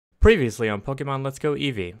Previously on Pokemon Let's Go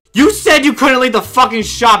Eevee. You said you couldn't leave the fucking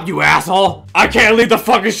shop, you asshole! I can't leave the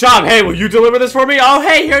fucking shop! Hey, will you deliver this for me? Oh,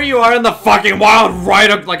 hey, here you are in the fucking wild,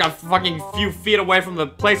 right up like a fucking few feet away from the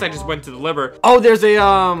place I just went to deliver. Oh, there's a,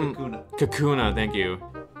 Kakuna, thank you.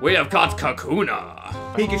 We have caught Kakuna.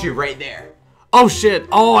 Pikachu right there. Oh, shit.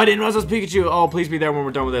 Oh, I didn't realize it was Pikachu. Oh, please be there when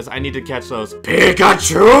we're done with this. I need to catch those.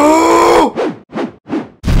 Pikachu!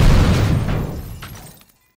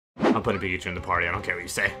 I'm putting Pikachu in the party. I don't care what you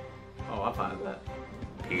say. Oh, I'm fine with that.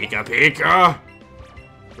 Pika, Pika.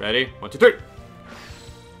 Ready? 1, 2, 3.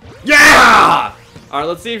 Yeah! Alright,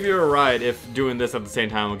 let's see if you're right. If doing this at the same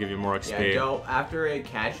time will give you more XP. Yeah, don't, after it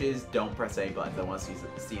catches, don't press any buttons. I want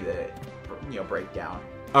to see the, breakdown.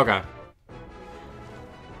 Okay.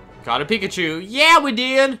 Got a Pikachu. Yeah, we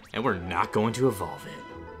did. And we're not going to evolve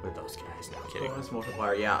it with those guys. No kidding. Bonus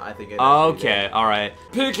multiplier. Yeah, I think it. Okay, alright.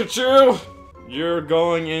 Pikachu! You're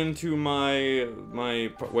going into my...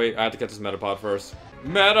 Wait, I have to get this Metapod first.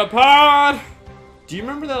 Metapod! Do you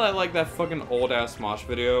remember that I like that fucking old-ass Smosh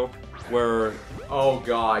video? Where... Oh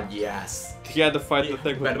god, yes. He had to fight the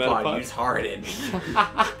thing with Metapod. Use Harden.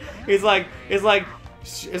 He's like,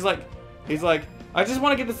 I just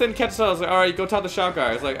want to get this thing catch. So I was like, alright, go talk to Shop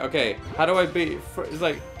Guy. It's like, okay, how do I beat... He's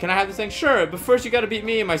like, can I have this thing? Sure, but first you gotta beat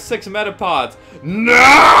me and my 6 Metapods.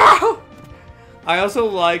 No! I also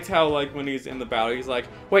liked how, like, when he's in the battle, he's like,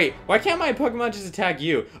 wait, why can't my Pokemon just attack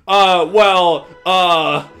you?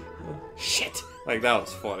 Shit. Like, that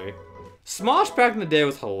was funny. Smosh back in the day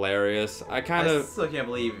was hilarious. I still can't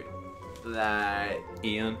believe that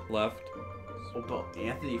Ian left. Oh, but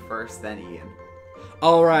Anthony first, then Ian.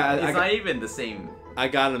 Oh, right. It's not even the same. I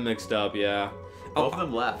got them mixed up, yeah. Both of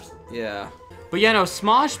them left. Yeah. But yeah, no,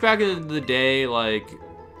 Smosh back in the day, like...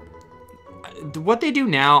 What they do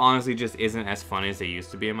now, honestly, just isn't as funny as they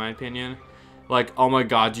used to be, in my opinion. Like, oh my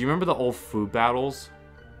god, do you remember the old food battles?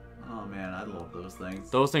 Oh man, I love those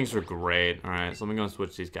things. Those things were great. Alright, so let me go and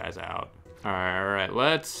switch these guys out. Alright,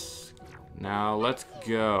 let's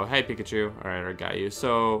go. Hey, Pikachu. Alright, I got you.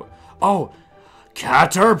 So, oh,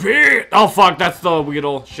 CATERPIE! Oh fuck, that's the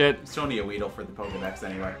Weedle. Shit. It's only a Weedle for the Pokedex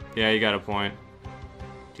anyway. Yeah, you got a point.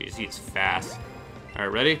 Jeez, he's fast.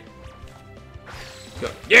 Alright, ready? Go.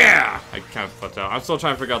 Yeah! I kind of flipped out. I'm still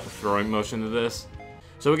trying to figure out the throwing motion to this.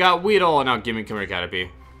 So we got Weedle, and now come here, CATERPIE.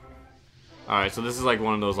 Alright, so this is like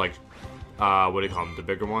one of those, like, what do you call them? The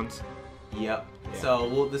bigger ones? Yep. Yeah.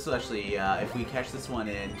 So, this will actually, if we catch this one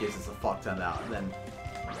in, gives us a fuck ton out, then...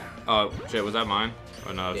 Oh, shit, was that mine?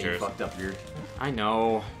 Oh, no, it's yours. You fucked up your... I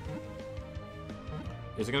know.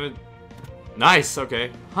 Is it gonna... Nice,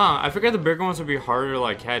 okay. Huh, I figured the bigger ones would be harder to,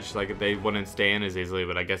 like, catch, like, they wouldn't stay in as easily,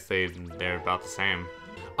 but I guess they're about the same.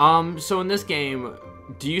 So in this game,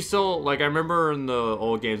 do you still, like, I remember in the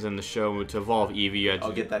old games in the show, to evolve Eevee, you had to...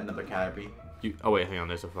 I'll get that another CATERPIE. Oh, wait, hang on,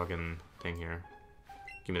 there's a fucking thing here.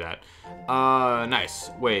 Give me that. Nice.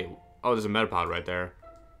 Wait, oh, there's a Metapod right there.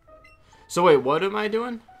 So wait, what am I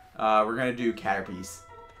doing? We're gonna do CATERPIEs.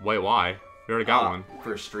 Wait, why? We already got one.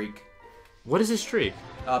 For a streak. What is a streak?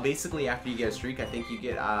 Basically, after you get a streak, I think you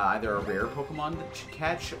get either a rare Pokemon to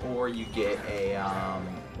catch, or you get a,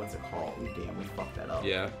 what's it called? Ooh, damn, we fucked that up.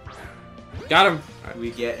 Yeah. Got him! Right. We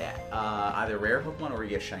get either rare Pokemon, or we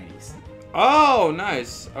get shinies. Oh,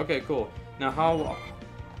 nice! Okay, cool. Now,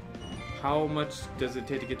 how much does it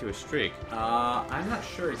take to get to a streak? I'm not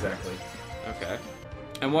sure exactly. Okay.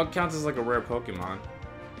 And what counts as, like, a rare Pokemon?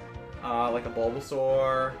 Like a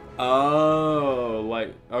Bulbasaur. Oh,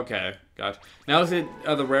 like, okay, gotcha. Now,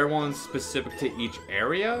 are the rare ones specific to each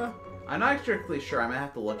area? I'm not strictly sure. I'm gonna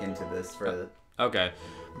have to look into this for the... Okay.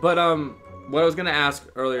 But, what I was gonna ask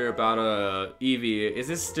earlier about, Eevee, is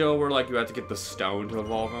this still where, like, you have to get the stone to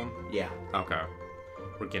evolve him? Yeah. Okay.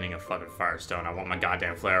 We're getting a fucking Firestone. I want my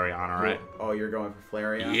goddamn Flareon, alright? Oh, you're going for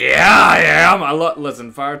Flareon? Yeah, I am!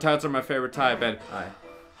 Listen, fire types are my favorite type, and... Alright.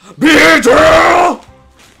 Beetle!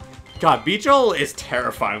 God, Beetle is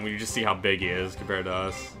terrifying when you just see how big he is compared to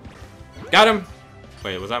us. Got him!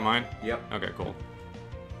 Wait, was that mine? Yep. Okay, cool.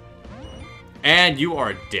 And you are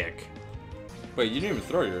a dick. Wait, you didn't even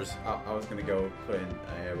throw yours. I was gonna go put in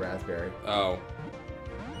a raspberry. Oh.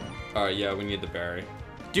 Alright, yeah, we need the berry.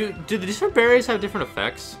 Do the different berries have different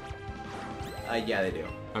effects? Yeah, they do.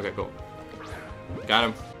 Okay, cool. Got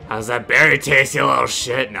him. How's that berry taste, you little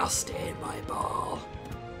shit? Now stay in my ball.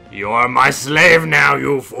 You are my slave now,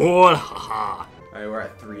 you fool! Haha. Alright, we're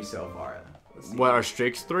at 3 so far. What, our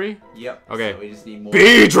streak's 3? Yep. Okay. So we just need more.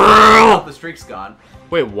 Beedrill! Oh, the streak's gone.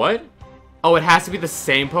 Wait, what? Oh, it has to be the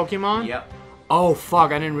same Pokemon? Yep. Oh,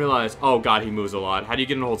 fuck, I didn't realize. Oh, God, he moves a lot. How do you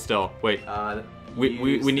get him to hold still? Wait. We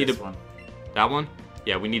need to... one. That one?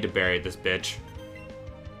 Yeah, we need to bury this bitch.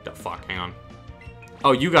 The fuck, hang on.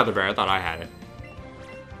 Oh, you got the berry. I thought I had it.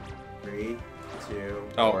 3, 2,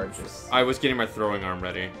 Oh, or just... I was getting my throwing arm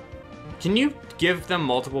ready. Can you give them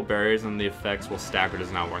multiple berries and the effects will stack, or does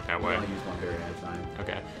it not work that You way? only use one berry at a time.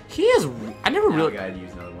 Okay. He is... I never Now really... we gotta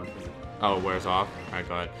use another one. Oh, it wears off? Alright,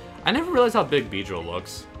 go ahead. I never realized how big Beedrill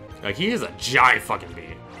looks. Like, he is a giant fucking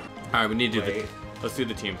bee. Alright, we need to do the... Let's do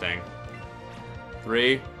the team thing.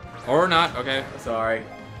 3. Or not, okay. Sorry.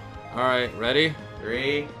 Alright, ready?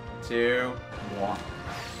 3, 2, 1. Well,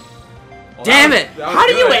 Damn it! that was How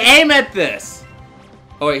do you good. aim at this?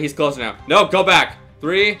 Oh wait, he's closer now. No, go back.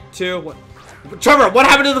 3, 2, 1. Trevor, what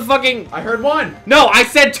happened to the fucking... I heard 1! No, I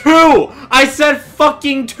said 2! I said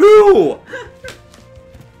fucking 2!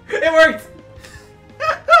 It worked!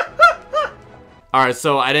 Alright,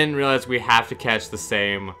 so I didn't realize we have to catch the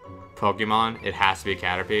same Pokemon. It has to be a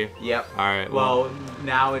Caterpie. Yep. Alright, Well,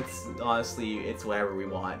 now it's, honestly, it's whatever we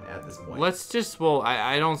want at this point. let's just... Well,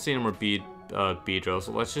 I don't see him or Beedrill,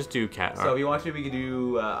 so let's just do Cat... So if you want to, we can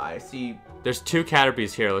do, I see... There's 2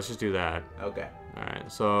 Caterpies here. Let's just do that. Okay.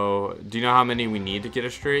 Alright, so do you know how many we need to get a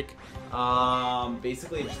streak?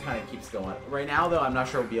 Basically it just kind of keeps going. Right now, though, I'm not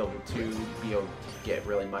sure we'll be able to get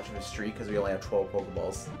really much of a streak because we only have 12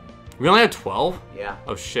 Pokeballs. We only have 12? Yeah.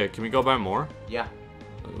 Oh shit, can we go buy more? Yeah.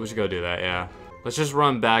 We should go do that, yeah. Let's just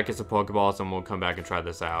run back, get some Pokeballs, and we'll come back and try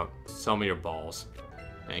this out. Sell me your balls.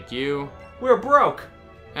 Thank you. We're broke!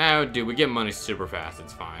 Oh, dude, we get money super fast.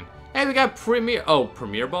 It's fine. Hey, we got Premier... Oh,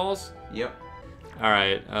 Premier Balls? Yep.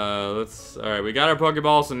 Alright, Alright, we got our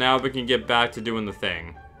Pokeballs, so now we can get back to doing the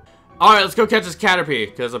thing. Alright, let's go catch this Caterpie,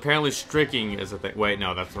 because apparently streaking is a thing. Wait,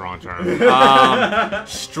 no, that's the wrong term.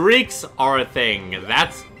 Streaks are a thing.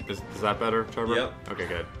 That's... Is that better, Trevor? Yep. Okay,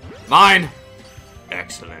 good. Mine!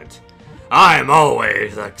 Excellent. I'm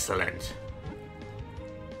always excellent.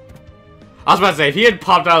 I was about to say, if he had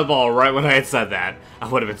popped out of the ball right when I had said that, I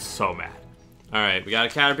would have been so mad. Alright, we got a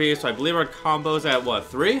Caterpie, so I believe our combo's at, what,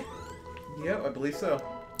 3? Yep, I believe so.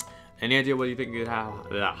 Any idea what you think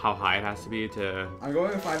how high it has to be to... I'm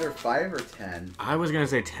going with either 5 or 10. I was gonna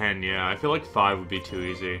say 10, yeah. I feel like 5 would be too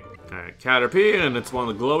easy. Alright, Caterpie, and it's one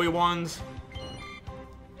of the glowy ones.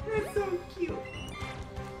 That's so cute.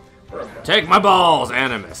 Take my balls,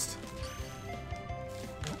 Animist.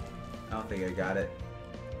 I don't think I got it.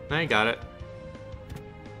 Now you got it.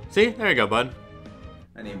 See? There you go, bud.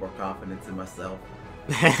 I need more confidence in myself.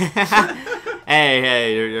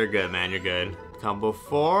 Hey, you're good, man. You're good. Combo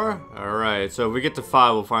 4. Alright, so if we get to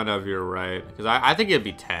 5, we'll find out if you're right. Because I think it'd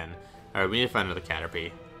be 10. Alright, we need to find another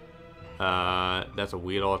Caterpie. That's a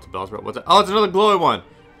Weedle. It's a Bellsprout. What's it? Oh, it's another glowy one.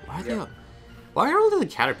 Why are all the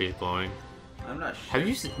Caterpies glowing? I'm not sure. Have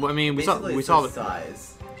you seen... Well, I mean, we Basically, saw the the...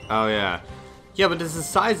 size. Oh, yeah. Yeah, but does the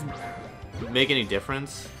size make any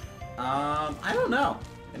difference? I don't know.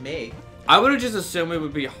 It may. I would have just assumed it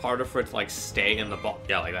would be harder for it to, like, stay in the ball.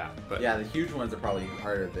 Yeah, like that. But Yeah, the huge ones are probably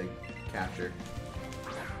harder to capture.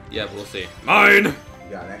 yeah, we'll see. Mine! You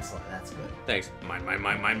got it. Excellent. That's good. Thanks. Mine.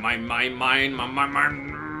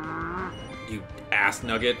 You ass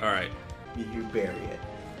nugget. Alright. You bury it.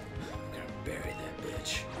 I'm gonna bury that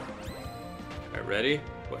bitch. Alright, ready?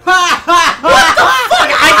 What?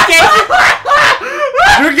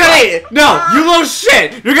 You're gonna... No, you little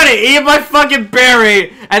shit! You're gonna eat my fucking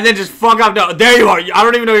berry and then just fuck up. No, there you are. I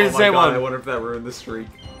don't even know you're the same one. I wonder if that ruined the streak.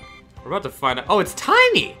 We're about to find out. Oh, it's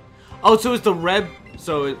tiny! Oh, so it's the red...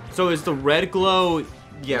 So it's the red glow...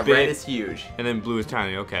 Yeah, big, red is huge. and then blue is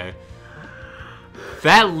tiny. Okay.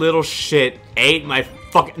 That little shit ate my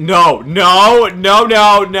fucking... No! Why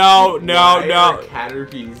are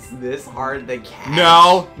Caterpies this hard to catch?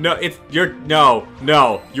 No,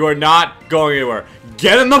 you are not going anywhere.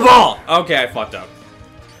 Get in the ball! Okay, I fucked up.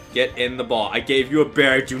 Get in the ball. I gave you a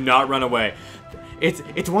berry. Do not run away.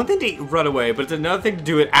 It's one thing to run away, but it's another thing to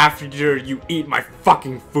do it after you eat my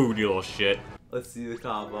fucking food, you little shit. Let's see the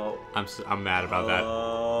combo. I'm mad about that.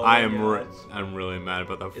 Oh, I'm really mad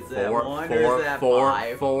about that. Is that 1 or is that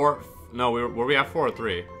 5? 4. No, were we at 4 or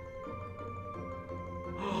 3?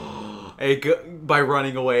 By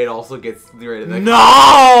running away, it also gets rid of the... No!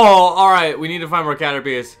 Alright, we need to find more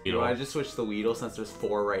Caterpies. You know, I just switched the Weedle since there's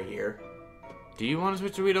 4 right here. Do you want to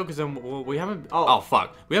switch to Weedle? Because then we haven't... Oh,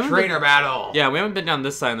 fuck. We haven't Trainer battle! Yeah, we haven't been down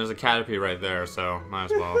this side and there's a Caterpie right there, so might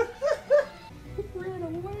as well. Ran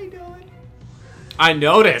away, Dylan. I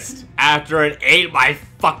noticed after it ate my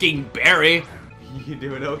fucking berry. You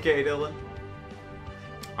doing okay, Dylan?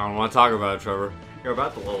 I don't want to talk about it, Trevor. You're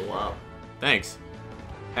about to level up. Thanks.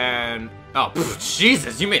 And... Oh,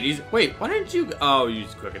 Jesus, you made easy... Wait, why didn't you... Oh, you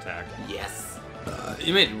used quick attack. Yes.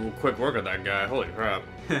 You made quick work of that guy. Holy crap.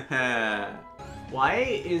 Why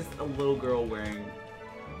is a little girl wearing...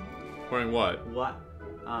 Wearing what? What?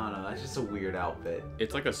 I don't know. That's just a weird outfit.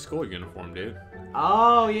 It's like a school uniform, dude.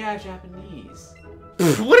 Oh yeah, Japanese.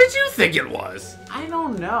 What did you think it was? I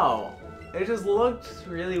don't know. It just looked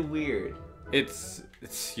really weird. It's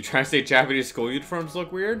you trying to say Japanese school uniforms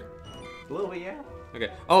look weird? A little bit, yeah. Okay.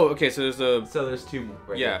 Oh, okay. So there's a. So there's two more.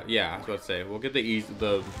 Right Yeah, there. yeah. I was about to say we'll get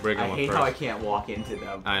the regular I one hate first. how I can't walk into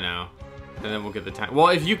them. I know. And then we'll get the time. Well,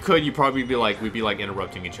 if you could, you'd probably be like, we'd be like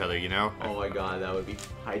interrupting each other, you know? Oh my god, that would be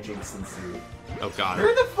hijinks ensue. Oh god.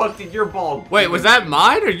 Where the fuck did your ball? Wait, was that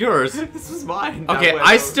mine or yours? This was mine. Okay,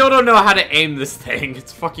 I still don't know how to aim this thing.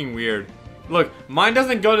 It's fucking weird. Look, mine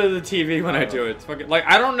doesn't go to the TV when I do it. It's fucking like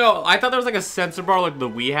I don't know. I thought there was like a sensor bar like the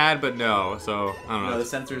Wii had, but no. So I don't know. No, the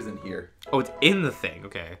sensor's in here. Oh, it's in the thing.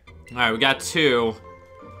 Okay. All right, we got 2.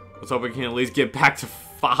 Let's hope we can at least get back to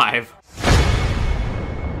 5.